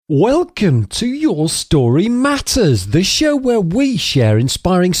Welcome to Your Story Matters, the show where we share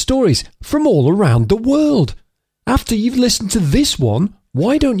inspiring stories from all around the world. After you've listened to this one,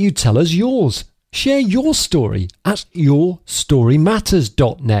 why don't you tell us yours? Share your story at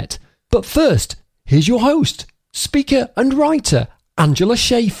yourstorymatters.net. But first, here's your host, speaker and writer, Angela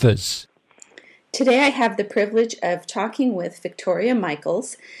Schaefers. Today I have the privilege of talking with Victoria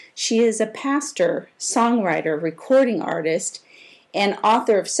Michaels. She is a pastor, songwriter, recording artist, and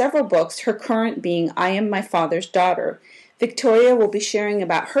author of several books, her current being I Am My Father's Daughter. Victoria will be sharing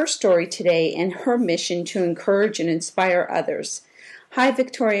about her story today and her mission to encourage and inspire others. Hi,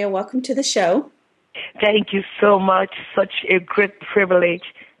 Victoria. Welcome to the show. Thank you so much. Such a great privilege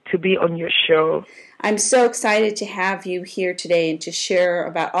to be on your show. I'm so excited to have you here today and to share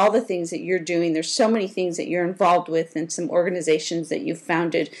about all the things that you're doing. There's so many things that you're involved with and some organizations that you've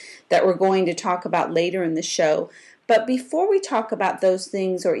founded that we're going to talk about later in the show. But before we talk about those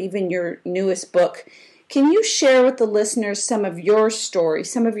things or even your newest book, can you share with the listeners some of your story,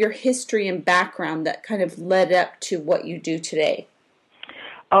 some of your history and background that kind of led up to what you do today?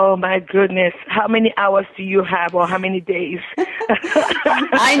 Oh, my goodness. How many hours do you have or how many days?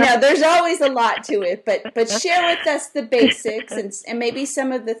 I know. There's always a lot to it, but share with us the basics and maybe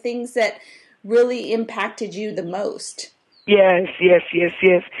some of the things that really impacted you the most. Yes.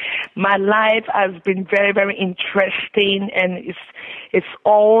 My life has been very, very interesting, and it's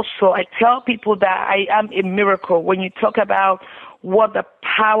also, I tell people that I am a miracle. When you talk about what the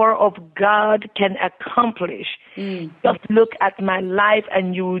power of God can accomplish, just look at my life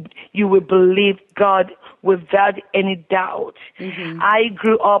and you will believe God without any doubt. Mm-hmm. I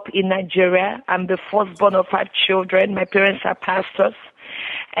grew up in Nigeria. I'm the firstborn of 5 children. My parents are pastors.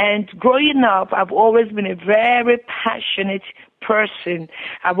 And growing up, I've always been a very passionate person.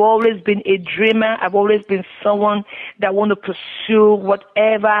 I've always been a dreamer. I've always been someone that want to pursue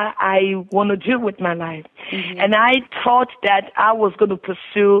whatever I want to do with my life. Mm-hmm. And I thought that I was going to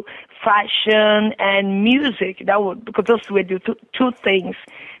pursue fashion and music. Because those were the two things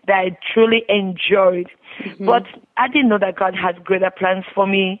that I truly enjoyed. Mm-hmm. But I didn't know that God had greater plans for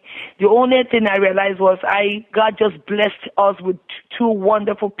me. The only thing I realized was God just blessed us with 2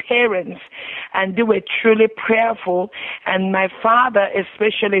 wonderful parents, and they were truly prayerful. And my father,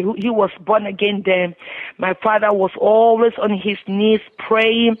 especially, he was born again then. My father was always on his knees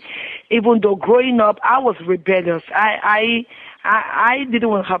praying. Even though growing up, I was rebellious. I didn't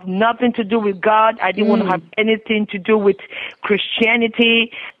want to have nothing to do with God. I didn't want to have anything to do with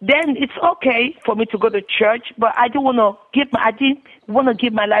Christianity. Then it's okay for me to go to church, but I didn't want to give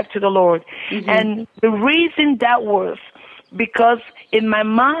my life to the Lord. Mm-hmm. And the reason that was because in my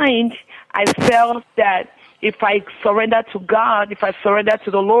mind, I felt that if I surrender to God, if I surrender to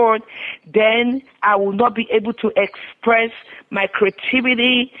the Lord, then I will not be able to express my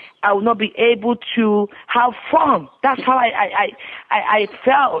creativity. I will not be able to have fun. That's how I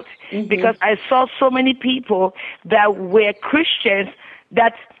felt, because I saw so many people that were Christians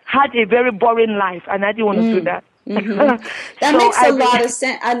that had a very boring life, and I didn't want to do that. Mm-hmm. That makes a lot of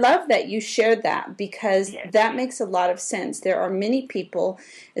sense. I love that you shared that, because that makes a lot of sense. There are many people,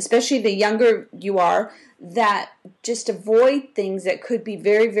 especially the younger you are, that just avoid things that could be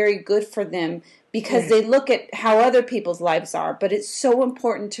very, very good for them because they look at how other people's lives are. But it's so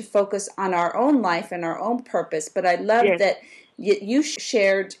important to focus on our own life and our own purpose. But I love that you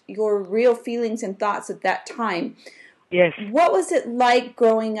shared your real feelings and thoughts at that time. Yes. What was it like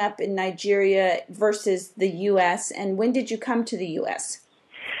growing up in Nigeria versus the U.S., and when did you come to the U.S.?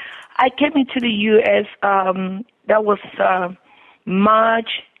 I came into the U.S., that was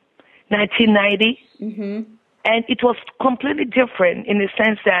March 1990, and it was completely different in the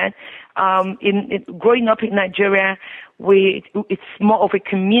sense that growing up in Nigeria, it's more of a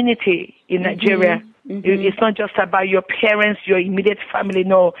community in Nigeria. Mm-hmm. It's not just about your parents, your immediate family.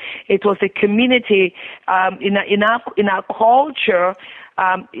 No, it was a community. In our culture,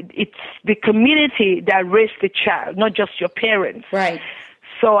 it's the community that raised the child, not just your parents. Right.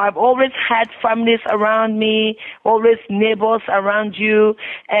 So I've always had families around me, always neighbors around you,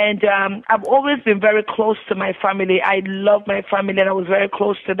 and I've always been very close to my family. I love my family, and I was very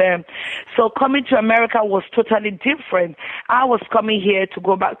close to them. So coming to America was totally different. I was coming here to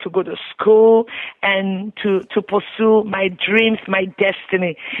go to school and to pursue my dreams, my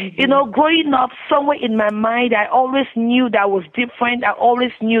destiny. Mm-hmm. You know, growing up, somewhere in my mind, I always knew that I was different. I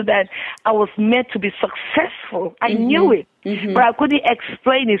always knew that I was meant to be successful. I knew it. Mm-hmm. But I couldn't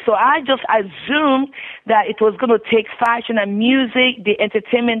explain it. So I just assumed that it was going to take fashion and music, the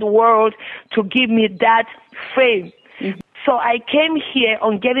entertainment world, to give me that fame. Mm-hmm. So I came here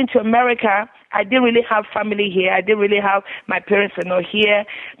on getting to America. I didn't really have family here. I didn't really have, my parents were not here,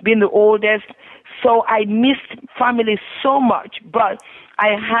 being the oldest. So I missed family so much. But I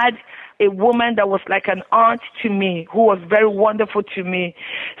had a woman that was like an aunt to me, who was very wonderful to me.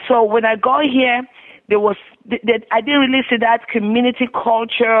 So when I got here, I didn't really see that community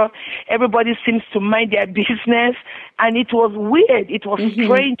culture. Everybody seems to mind their business, and it was weird. It was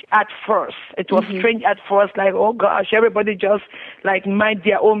strange at first. Like, oh gosh, everybody just like mind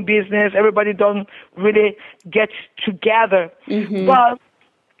their own business. Everybody don't really get together.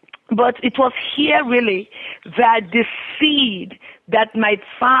 But it was here really that the seed that my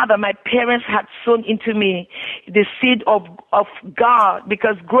parents had sown into me, the seed of God,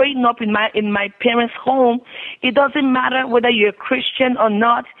 because growing up in my parents' home, it doesn't matter whether you're a Christian or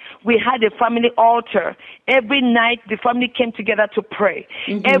not. We had a family altar. Every night the family came together to pray.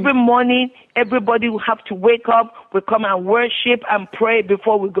 Every morning everybody would have to wake up, we come and worship and pray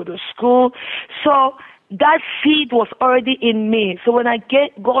before we go to school. So that seed was already in me. So when I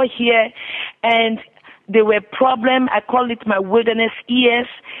go here and there were problems, I call it my wilderness years.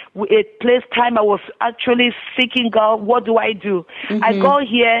 A place time I was actually seeking God. What do I do? I go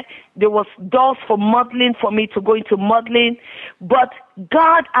here. There was doors for modeling for me to go into modeling, but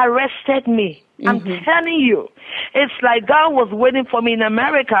God arrested me. I'm telling you, it's like God was waiting for me in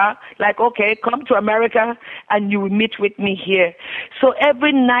America, like, okay, come to America and you will meet with me here. So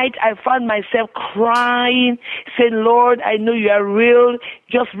every night I found myself crying, saying, Lord, I know you are real.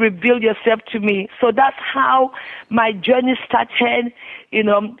 Just reveal yourself to me. So that's how my journey started,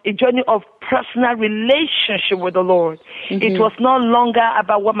 a journey of personal relationship with the Lord. It was no longer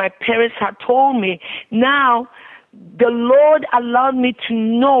about what my parents had told me. Now, the Lord allowed me to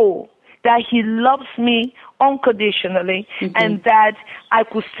know that he loves me unconditionally and that I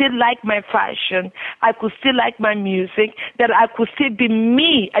could still like my fashion, I could still like my music, that I could still be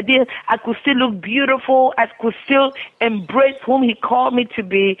me. I could still look beautiful, I could still embrace whom he called me to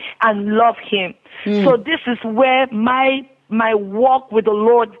be and love him. So this is where my walk with the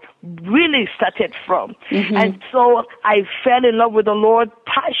Lord really started from. And so I fell in love with the Lord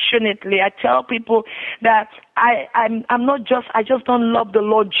passionately. I tell people that I just don't love the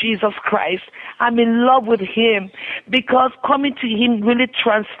Lord Jesus Christ. I'm in love with him because coming to him really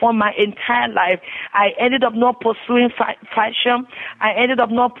transformed my entire life. I ended up not pursuing fashion. I ended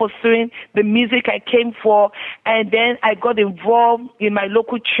up not pursuing the music I came for. And then I got involved in my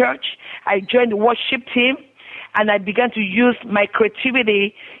local church. I joined the worship team. And I began to use my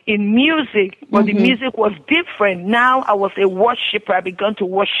creativity in music, but the music was different. Now I was a worshiper. I began to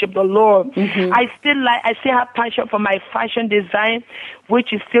worship the Lord. I still have passion for my fashion design,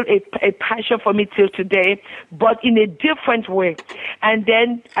 which is still a passion for me till today, but in a different way. And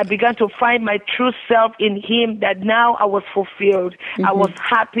then I began to find my true self in him, that now I was fulfilled. I was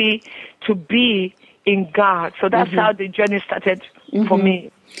happy to be in God. So that's how the journey started for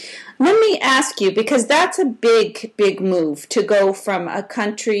me. Let me ask you, because that's a big, big move to go from a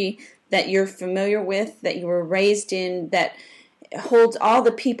country that you're familiar with, that you were raised in, that holds all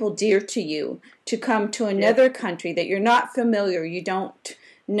the people dear to you, to come to another country that you're not familiar, you don't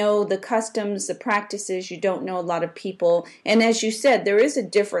know the customs, the practices, you don't know a lot of people. And as you said, there is a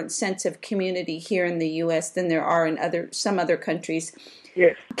different sense of community here in the U.S. than there are in some other countries.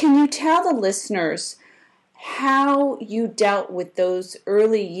 Yes. Can you tell the listeners how you dealt with those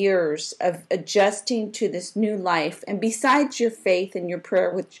early years of adjusting to this new life, and besides your faith and your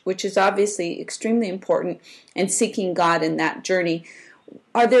prayer, which is obviously extremely important, and seeking God in that journey,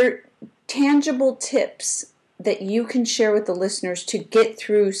 are there tangible tips that you can share with the listeners to get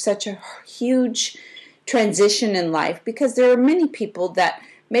through such a huge transition in life? Because there are many people that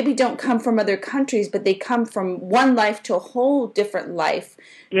maybe don't come from other countries, but they come from one life to a whole different life,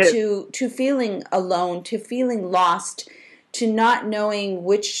 to feeling alone, to feeling lost, to not knowing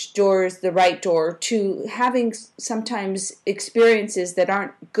which door is the right door, to having sometimes experiences that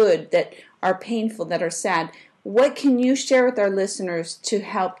aren't good, that are painful, that are sad. What can you share with our listeners to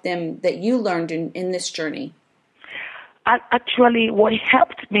help them that you learned in this journey? Actually, what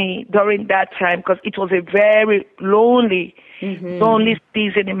helped me during that time, because it was a very lonely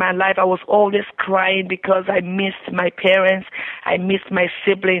season in my life. I was always crying because I missed my parents, I missed my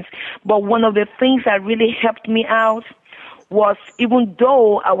siblings. But one of the things that really helped me out was, even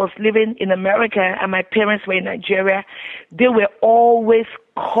though I was living in America and my parents were in Nigeria, they were always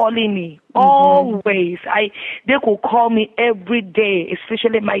calling me always. They could call me every day,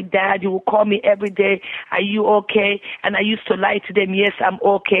 especially my dad. He would call me every day. Are you okay? And I used to lie to them. Yes, I'm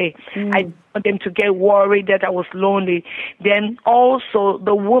okay. I didn't want them to get worried that I was lonely. Then also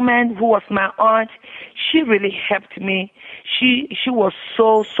the woman who was my aunt, she really helped me. She was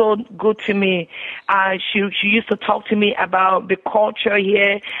so good to me. She used to talk to me about the culture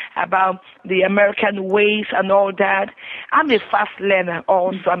here, about the American ways and all that. I'm a fast learner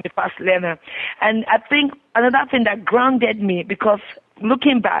also. I'm a fast learner. And I think another thing that grounded me, because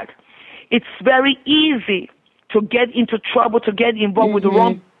looking back, it's very easy to get into trouble, to get involved with the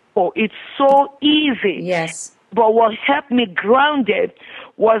wrong people. It's so easy. Yes. But what helped me grounded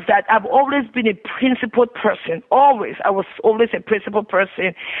was that I've always been a principled person. Always. I was always a principled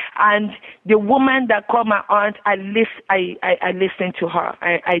person. And the woman that called my aunt, I listened to her.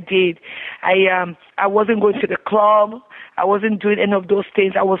 I did. I wasn't going to the club. I wasn't doing any of those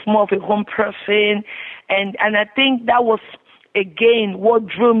things. I was more of a home person. And I think that was, again, what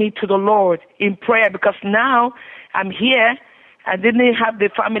drew me to the Lord in prayer, because now I'm here. I didn't have the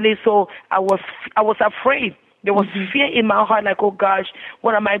family, so I was afraid. There was fear in my heart, like, oh gosh,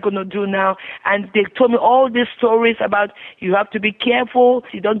 what am I going to do now? And they told me all these stories about you have to be careful,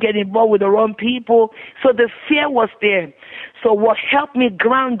 you don't get involved with the wrong people. So the fear was there. So what helped me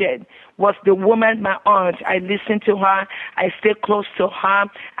grounded was the woman, my aunt. I listened to her, I stayed close to her,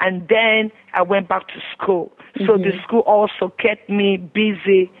 and then I went back to school. So the school also kept me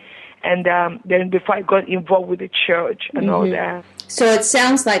busy. And then before I got involved with the church and all that. So it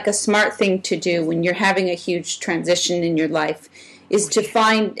sounds like a smart thing to do when you're having a huge transition in your life is to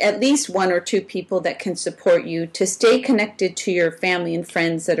find at least one or two people that can support you, to stay connected to your family and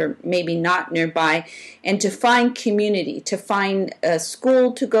friends that are maybe not nearby, and to find community, to find a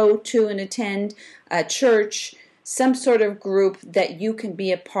school to go to and attend, a church, some sort of group that you can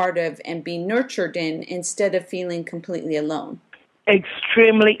be a part of and be nurtured in instead of feeling completely alone.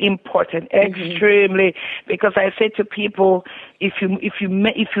 Extremely important, extremely, because I say to people, if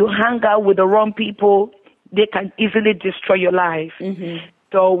you hang out with the wrong people, they can easily destroy your life.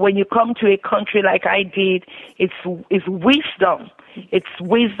 So when you come to a country like I did, it's wisdom. It's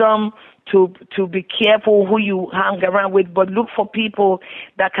wisdom to be careful who you hang around with, but look for people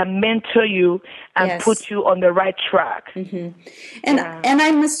that can mentor you and put you on the right track. And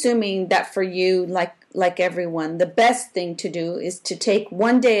I'm assuming that for you, like everyone, the best thing to do is to take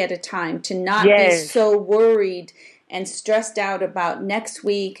one day at a time, to not be so worried and stressed out about next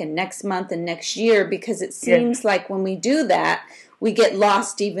week and next month and next year, because it seems like when we do that, we get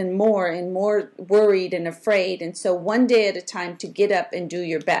lost even more and more worried and afraid. And so one day at a time to get up and do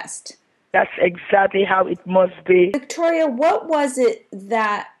your best. That's exactly how it must be. Victoria, what was it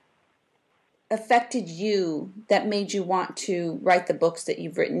that affected you that made you want to write the books that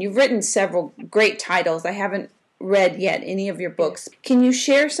you've written? You've written several great titles. I haven't read yet any of your books. Can you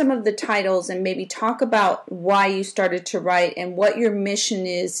share some of the titles and maybe talk about why you started to write and what your mission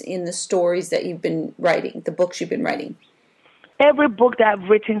is in the stories that you've been writing, the books you've been writing? Every book that I've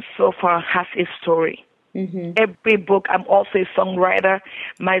written so far has a story. Every book, I'm also a songwriter.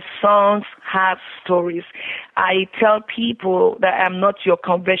 My songs have stories. I tell people that I'm not your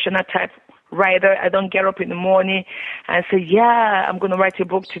conventional type writer. I don't get up in the morning and say, I'm going to write a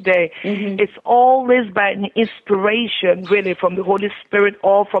book today. It's always by an inspiration, really, from the Holy Spirit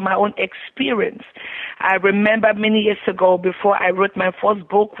or from my own experience. I remember many years ago, before I wrote my first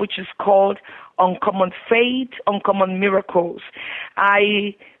book, which is called Uncommon Faith, Uncommon Miracles,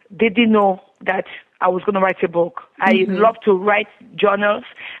 I didn't know that I was going to write a book. I love to write journals.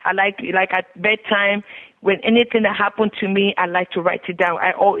 I like at bedtime, when anything that happened to me, I like to write it down.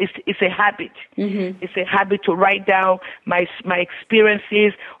 It's a habit. It's a habit to write down my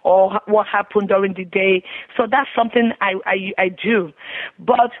experiences or what happened during the day. So that's something I do.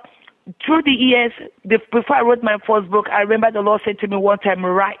 But through the years, before I wrote my first book, I remember the Lord said to me one time,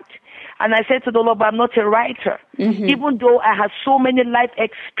 write. And I said to the Lord, but I'm not a writer. Even though I had so many life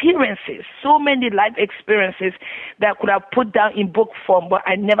experiences that I could have put down in book form, but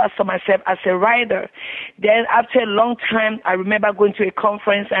I never saw myself as a writer. Then after a long time, I remember going to a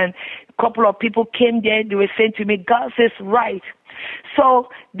conference and a couple of people came there. They were saying to me, God says, write. So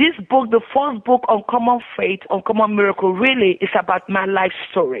this book, the first book, Uncommon Faith, Uncommon Miracle, really is about my life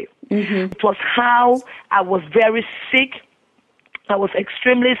story. It was how I was very sick. I was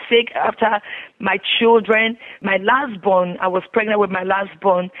extremely sick after my children. My last born, I was pregnant with my last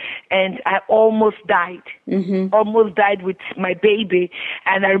born, and I almost died. Almost died with my baby.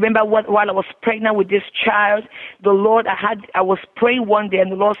 And I remember while I was pregnant with this child, the Lord, I was praying one day,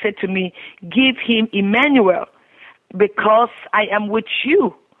 and the Lord said to me, give him Emmanuel. because I am with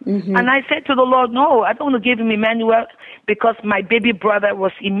you. Mm-hmm. And I said to the Lord, no, I don't want to give him Emmanuel because my baby brother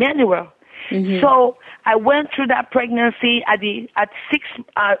was Emmanuel. Mm-hmm. So I went through that pregnancy at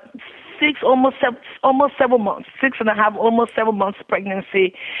 6, almost 7 months, 6.5, almost 7 months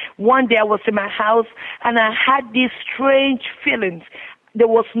pregnancy. One day I was in my house and I had these strange feelings. There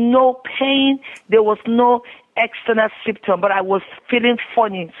was no pain. There was no external symptom, but I was feeling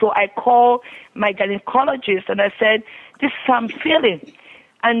funny. So I called my gynecologist and I said, this is how I'm feeling.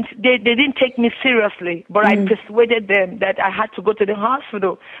 And they didn't take me seriously, but I persuaded them that I had to go to the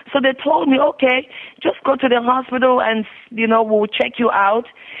hospital. So they told me, okay, just go to the hospital and, we'll check you out.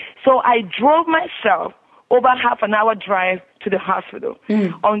 So I drove myself over half an hour drive to the hospital.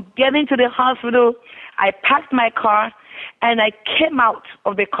 On getting to the hospital, I parked my car and I came out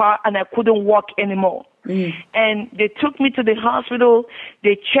of the car and I couldn't walk anymore. And they took me to the hospital.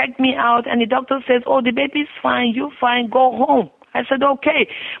 They checked me out and the doctor says, oh, the baby's fine. You're fine. Go home. I said, okay.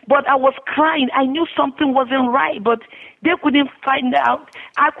 But I was crying. I knew something wasn't right, but they couldn't find out.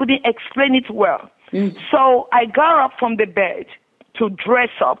 I couldn't explain it well. So I got up from the bed to dress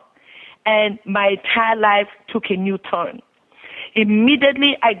up, and my entire life took a new turn.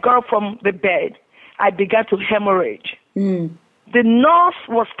 Immediately I got up from the bed, I began to hemorrhage. The nurse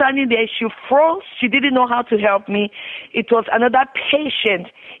was standing there. She froze. She didn't know how to help me. It was another patient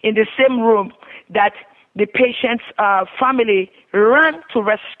in the same room that the patient's family ran to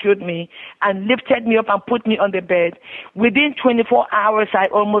rescue me and lifted me up and put me on the bed. Within 24 hours, I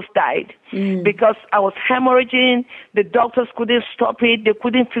almost died because I was hemorrhaging. The doctors couldn't stop it. They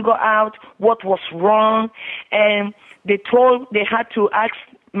couldn't figure out what was wrong. And they had to ask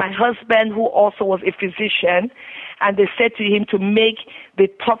my husband, who also was a physician, and they said to him to make the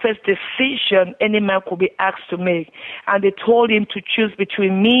toughest decision any man could be asked to make. And they told him to choose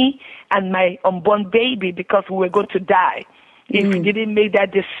between me and my unborn baby because we were going to die if he didn't make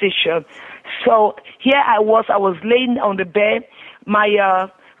that decision. So here I was laying on the bed. My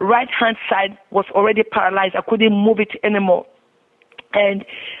right-hand side was already paralyzed. I couldn't move it anymore. And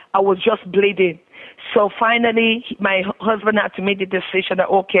I was just bleeding. So finally, my husband had to make the decision that,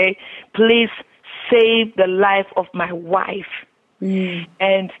 okay, please save the life of my wife.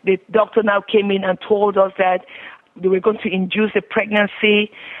 And the doctor now came in and told us that they were going to induce the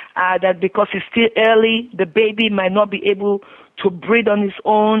pregnancy, that because it's still early, the baby might not be able to breathe on his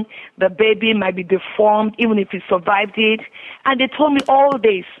own. The baby might be deformed, even if he survived it. And they told me all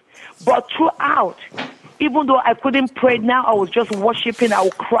this. But throughout, even though I couldn't pray now, I was just worshiping. I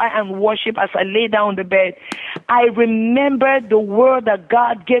would cry and worship as I lay down on the bed. I remember the word that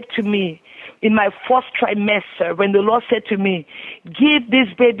God gave to me in my first trimester when the Lord said to me, give this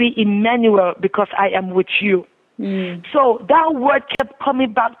baby Emmanuel because I am with you. So that word kept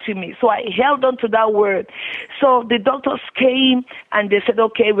coming back to me. So I held on to that word. So the doctors came and they said,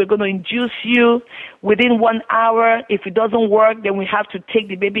 okay, we're going to induce you within 1 hour. If it doesn't work, then we have to take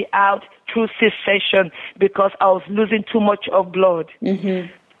the baby out through C-section because I was losing too much of blood.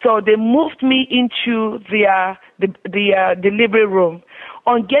 So they moved me into the delivery room.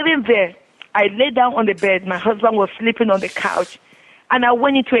 On getting there, I lay down on the bed. My husband was sleeping on the couch. And I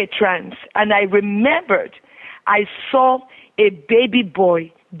went into a trance. And I remembered I saw a baby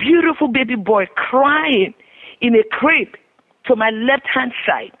boy, beautiful baby boy, crying in a crib to my left-hand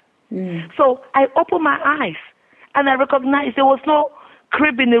side. So I opened my eyes, and I recognized there was no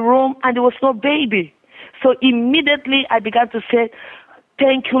crib in the room, and there was no baby. So immediately I began to say,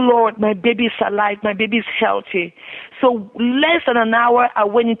 thank you, Lord, my baby is alive, my baby is healthy. So less than an hour, I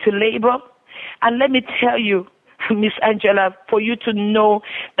went into labor, and let me tell you, Miss Angela, for you to know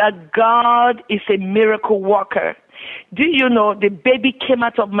that God is a miracle worker. Do you know the baby came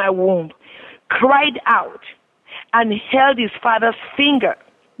out of my womb, cried out, and held his father's finger.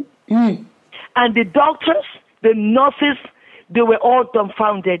 And the doctors, the nurses, they were all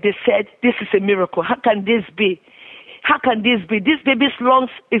dumbfounded. They said, this is a miracle. How can this be? How can this be? This baby's lungs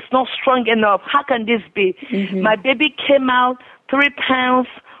is not strong enough. How can this be? My baby came out 3 pounds,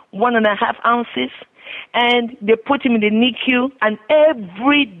 1.5 ounces. And they put him in the NICU, and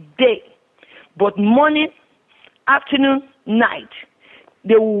every day, but morning, afternoon, night,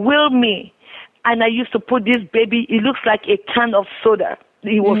 they will wheel me. And I used to put this baby, it looks like a can of soda.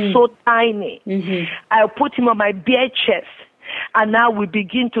 He was so tiny. I put him on my bare chest. And now we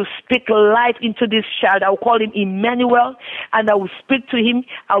begin to speak life into this child. I will call him Emmanuel, and I will speak to him.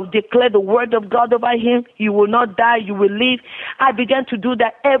 I will declare the word of God over him. You will not die, you will live. I began to do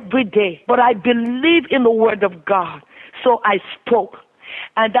that every day. But I believe in the word of God. So I spoke.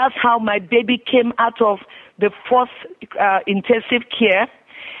 And that's how my baby came out of the first intensive care.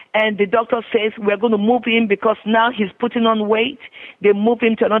 and the doctor says we're going to move him because now he's putting on weight. They move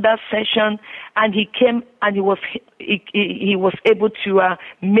him to another session, and he came and he was able to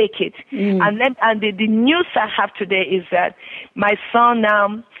make it. And the news I have today is that my son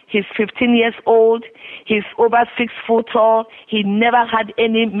now, he's 15 years old. He's over 6 foot tall. He never had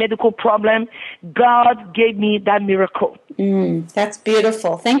any medical problem. God gave me that miracle. That's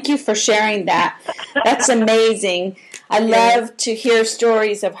beautiful. Thank you for sharing that. That's amazing. I love to hear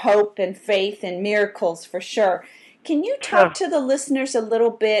stories of hope and faith and miracles for sure. Can you talk to the listeners a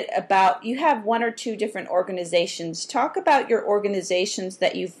little bit about, you have 1 or 2 different organizations. Talk about your organizations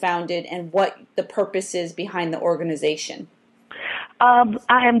that you founded and what the purpose is behind the organization.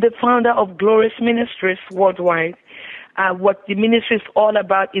 I am the founder of Glorious Ministries Worldwide. What the ministry is all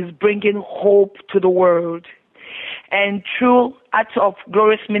about is bringing hope to the world. And through Acts of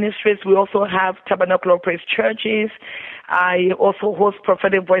Glorious Ministries, we also have Tabernacle of Praise churches. I also host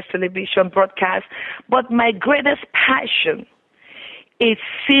Prophetic Voice television broadcasts. But my greatest passion is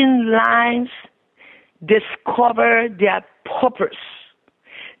seeing lives discover their purpose,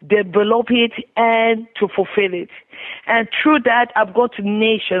 develop it, and to fulfill it. And through that, I've gone to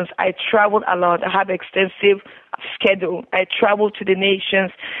nations. I travel a lot. I have extensive schedule. I travel to the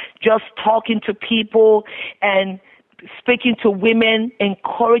nations, just talking to people and speaking to women,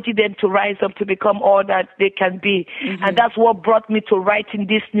 encouraging them to rise up to become all that they can be. And that's what brought me to writing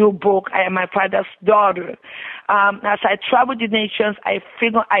this new book, I Am My Father's Daughter. As I travel the nations, I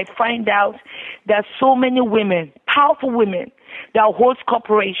find out that so many women, powerful women, that holds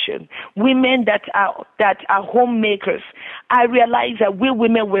corporation, women that are homemakers. I realized that we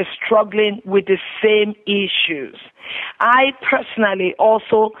women were struggling with the same issues. I personally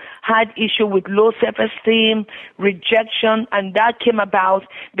also had issue with low self-esteem, rejection, and that came about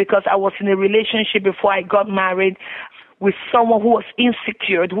because I was in a relationship before I got married with someone who was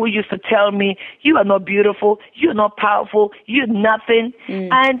insecure, who used to tell me, you are not beautiful, you're not powerful, you're nothing.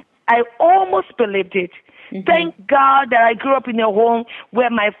 And I almost believed it. Thank God that I grew up in a home where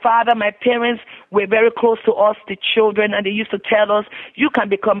my father, my parents were very close to us, the children, and they used to tell us, you can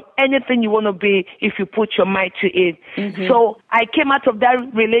become anything you want to be if you put your mind to it. So I came out of that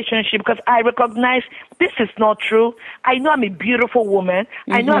relationship because I recognized this is not true. I know I'm a beautiful woman.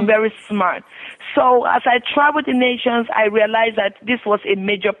 I know I'm very smart. So as I traveled the nations, I realized that this was a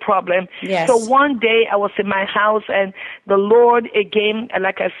major problem. So one day I was in my house and the Lord again,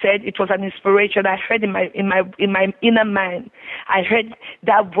 like I said, it was an inspiration. I heard in my inner mind, I heard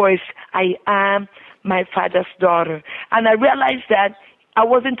that voice, I am my father's daughter. And I realized that I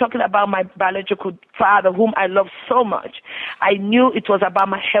wasn't talking about my biological father, whom I love so much. I knew it was about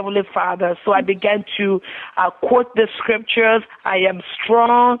my heavenly Father. So I began to quote the scriptures. I am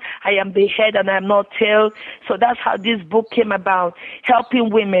strong. I am the head and I am not tail. So that's how this book came about, helping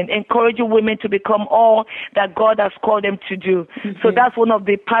women, encouraging women to become all that God has called them to do. So that's one of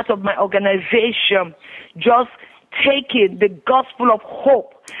the parts of my organization, just taking the gospel of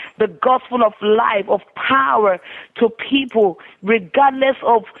hope, the gospel of life, of power to people, regardless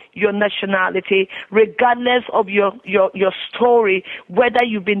of your nationality, regardless of your story, whether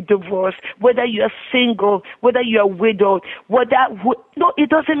you've been divorced, whether you're single, whether you're widowed, no, it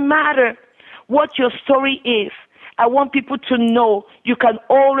doesn't matter what your story is. I want people to know you can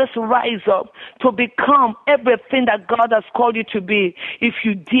always rise up to become everything that God has called you to be if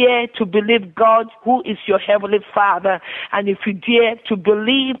you dare to believe God, who is your heavenly Father, and if you dare to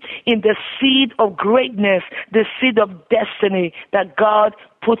believe in the seed of greatness, the seed of destiny that God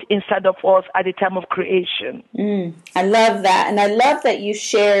put inside of us at the time of creation. I love that. And I love that you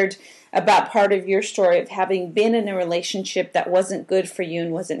shared about part of your story of having been in a relationship that wasn't good for you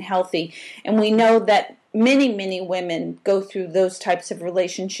and wasn't healthy. And we know that many women go through those types of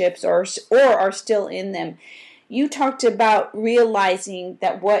relationships or are still in them. You talked about realizing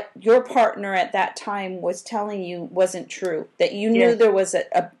that what your partner at that time was telling you wasn't true, that you knew there was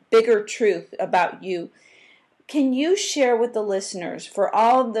a bigger truth about you. Can you share with the listeners, for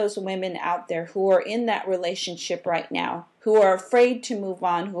all of those women out there who are in that relationship right now, who are afraid to move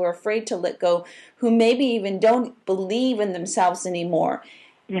on, who are afraid to let go, who maybe even don't believe in themselves anymore,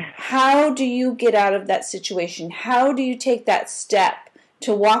 how do you get out of that situation? How do you take that step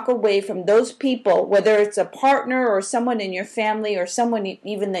to walk away from those people, whether it's a partner or someone in your family or someone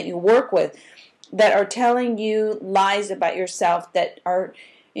even that you work with, that are telling you lies about yourself, that are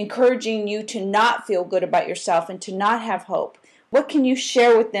encouraging you to not feel good about yourself and to not have hope? What can you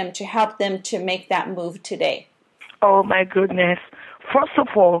share with them to help them to make that move today? Oh, my goodness. First of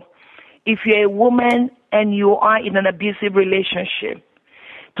all, if you're a woman and you are in an abusive relationship,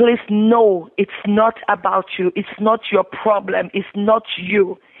 please know it's not about you. It's not your problem. It's not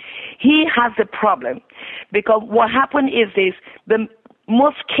you. he has a problem. Because what happened is this,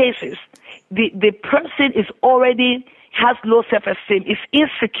 most cases, the person is already has low self-esteem, is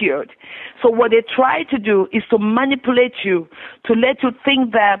insecure. So what they try to do is to manipulate you, to let you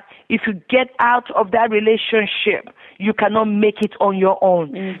think that if you get out of that relationship, you cannot make it on your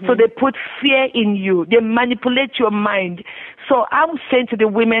own. Mm-hmm. So they put fear in you. They manipulate your mind. So I'm saying to the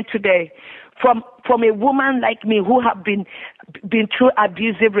women today, from a woman like me who have been through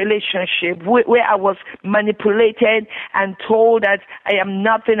abusive relationship where I was manipulated and told that I am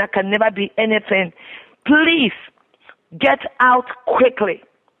nothing, I can never be anything, please get out quickly.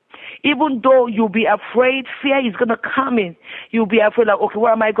 Even though you'll be afraid, fear is going to come in. You'll be afraid, like, okay,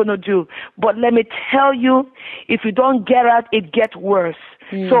 what am I going to do? But let me tell you, if you don't get out, it gets worse.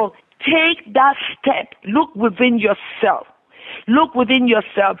 So take that step. Look within yourself. Look within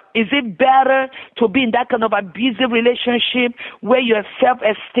yourself. Is it better to be in that kind of abusive relationship where your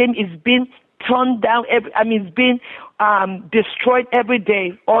self-esteem is being torn down, it's being destroyed every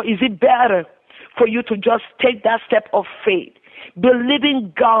day? Or is it better for you to just take that step of faith,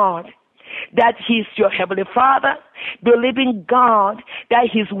 believing God that He's your Heavenly Father, believing God that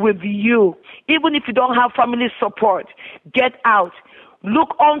He's with you, even if you don't have family support? Get out.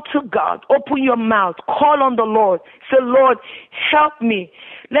 Look unto God. Open your mouth. Call on the Lord. Say, Lord, help me.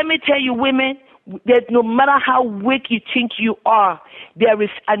 Let me tell you, women, that no matter how weak you think you are, there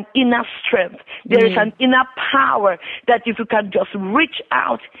is an inner strength. There is an inner power that if you can just reach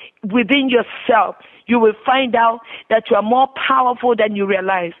out within yourself, you will find out that you are more powerful than you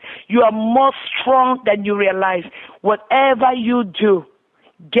realize. You are more strong than you realize. Whatever you do,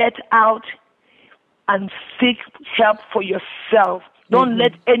 get out and seek help for yourself. Don't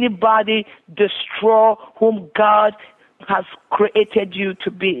let anybody destroy whom God has created you to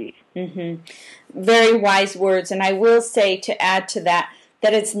be. Very wise words. And I will say, to add to that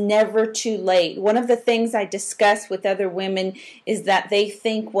it's never too late. One of the things I discuss with other women is that they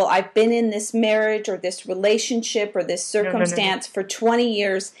think, well, I've been in this marriage or this relationship or this circumstance for 20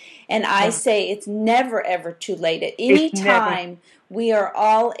 years. And I say it's never, ever too late. At any time, we are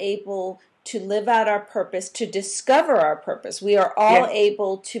all able to live out our purpose, to discover our purpose. We are all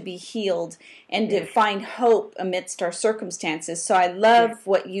able to be healed and to find hope amidst our circumstances. So I love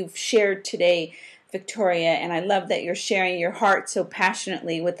what you've shared today, Victoria, and I love that you're sharing your heart so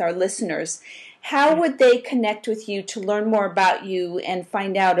passionately with our listeners. How would they connect with you to learn more about you and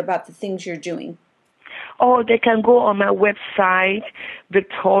find out about the things you're doing? Oh, they can go on my website,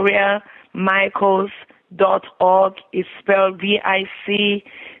 VictoriaMichals.org. It's spelled VictoriaMichals.org.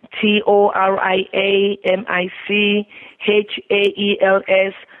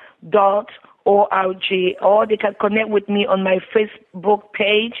 Or they can connect with me on my Facebook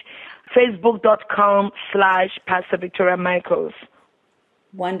page, facebook.com/Pastor Victoria Michals.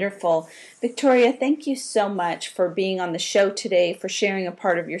 Wonderful. Victoria, thank you so much for being on the show today, for sharing a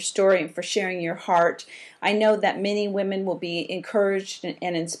part of your story and for sharing your heart. I know that many women will be encouraged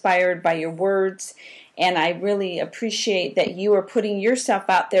and inspired by your words, and I really appreciate that you are putting yourself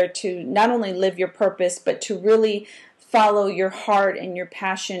out there to not only live your purpose, but to really follow your heart and your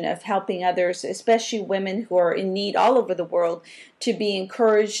passion of helping others, especially women who are in need all over the world, to be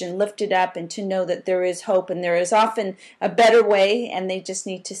encouraged and lifted up and to know that there is hope and there is often a better way, and they just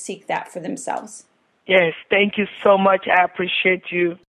need to seek that for themselves. Yes, thank you so much. I appreciate you.